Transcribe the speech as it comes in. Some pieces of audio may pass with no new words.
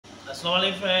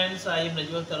Assalamualaikum friends, I am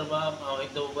Arbab ऐं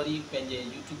हिकु दफ़ो वरी पंहिंजे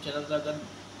YouTube चैनल सां गॾु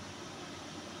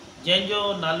जंहिंजो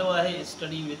नालो आहे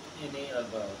स्टडी विथ इन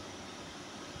अरबाब।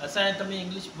 असांजे हथ में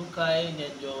इंग्लिश बुक आहे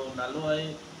जंहिंजो नालो आहे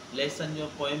लेसन जो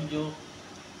पोएम जो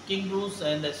king Bruce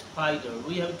and the spider.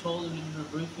 We have told little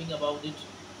briefing about it.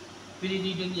 Pre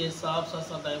reading जे हिसाब सां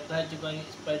असां तव्हांखे ॿुधाए चुका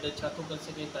आहियूं स्पाइडर छा थो करे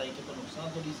सघे, तव्हांखे केतिरो नुक़सानु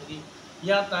थो ॾेई सघे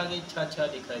या तव्हांखे छा छा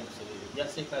ॾेखारे थो सघे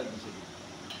या सेखारे थो सघे।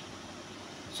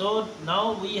 So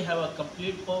now we have a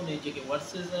complete poem JK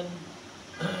verses and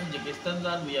JK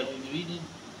stanzas we are going to read it.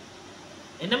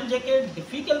 इनमें जेके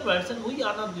difficult words and we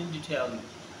are not going to tell you.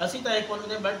 असी ताईं कोन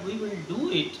ॿुधाए but we will do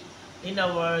it in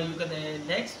our you can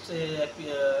next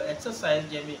exercise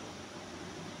जंहिंमें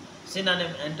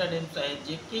synonym antonyms and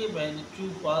JK when true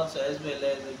false as well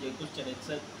as the question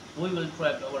itself we will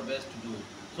try our best to do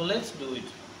it. So let's do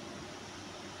it.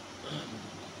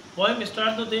 Poem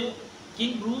start with the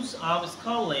King Bruce of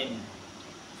Scotland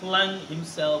flung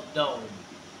himself down.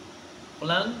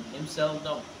 Flung himself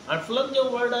down. And flung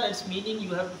your word, its meaning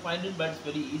you have to find it, but it's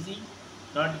very easy,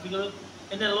 not difficult.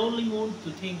 In a lonely mood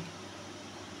to think.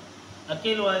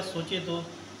 Akelo I soche to.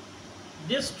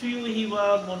 This true he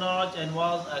was monarch and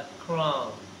was a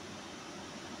crown,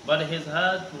 but his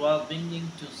heart was beginning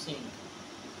to sink.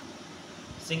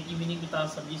 Sinky meaning bita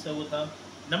sabji se hota.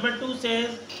 Number 2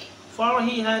 says, for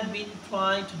he had been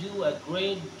trying to do a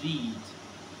great deed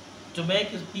to make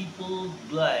his people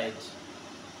glad.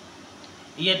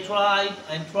 He had tried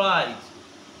and tried,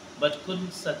 but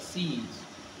couldn't succeed,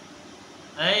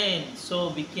 and so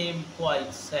became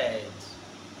quite sad.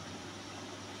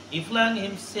 He flung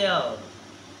himself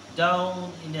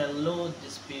down in a low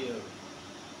despair.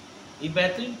 ये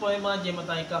बेहतरीन poem आहे जंहिंमें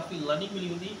तव्हांखे काफ़ी learning मिली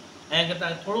हूंदी ऐं अगरि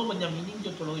तव्हांखे थोरो पंहिंजा मीनिंग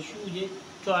जो थोरो इशू हुजे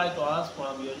try to ask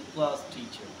from your class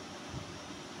teacher.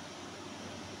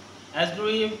 As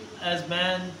grave as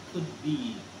man could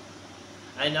be,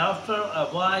 and after a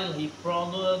while he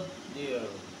pondered there.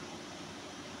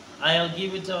 I'll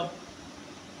give it up,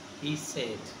 he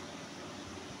said.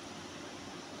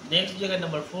 Next jagah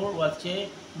number 4 was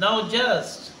now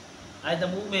just at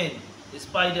the moment the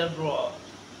spider dropped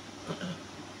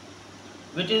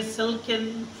with his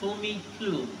silken filmy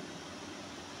plume,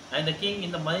 and the king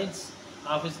in the midst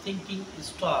of his thinking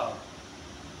stopped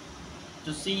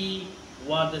to see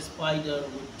what the spider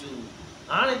would do.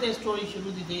 हाणे ते story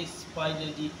शुरू थी थिए spider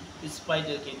जी,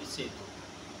 spider खे ॾिसे थो.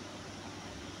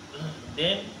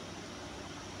 Then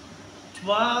it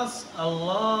was a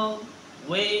long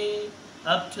way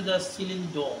up to the ceiling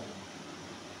dome,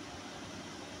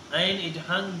 and it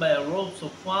hung by a rope so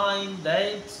fine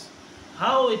that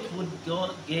how it would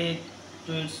get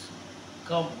to its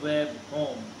cobweb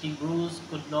home King Bruce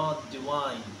could not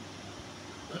divine.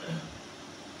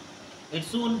 It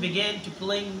soon began to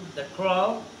cling the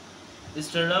crawl. It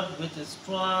stood up with a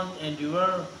strong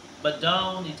endeavor, but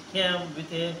down it came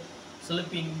with a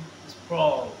slipping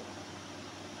sprawl,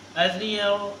 as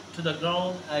near to the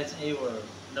ground as ever.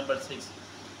 Number 6.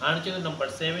 Answer number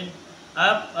 7.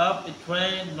 Up it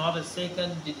ran, not a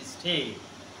second did it stay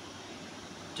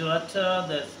to utter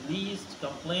the least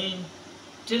complaint,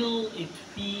 till it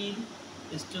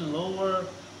fell still lower,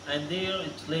 and there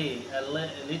it lay, a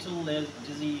little less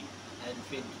dizzy and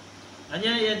fit.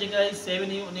 अञा इहा जेका आहे 7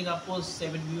 हुई उन खां पोइ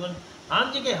 7B1.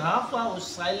 हाणे जेके half आहे उहो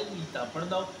साइलेंटली तव्हां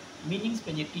पढ़ंदव, मीनिंग्स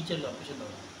पंहिंजे टीचर खां पुछंदव.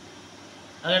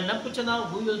 अगरि न पुछंदव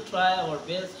we will try our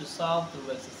best to solve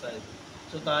through exercise.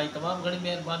 सो तव्हांजी तमामु घणी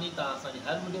महिरबानी, तव्हां असांजी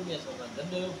हर वीडियो में असां सां गॾु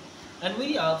रहियो and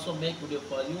we also make video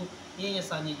for you. ईअं ई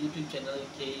असांजे यूट्यूब चैनल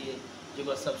खे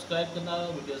जेको सब्सक्राइब कंदा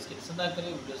आहियो, वीडियोज़ खे ॾिसंदा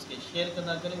करियो, वीडियोज़ खे शेयर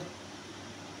कंदा करियो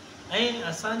ऐं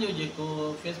असांजो जेको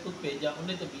फेसबुक पेज आहे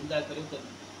उन ते बि ईंदा करियो त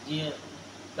जीअं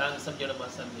तव्हांखे सम्झण में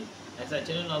आसानी. ऐं असांजो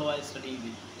चैनल नालो आहे स्टडी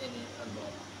विथ इन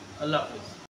अरबाब. अल्लाह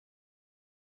हाफ़िज़.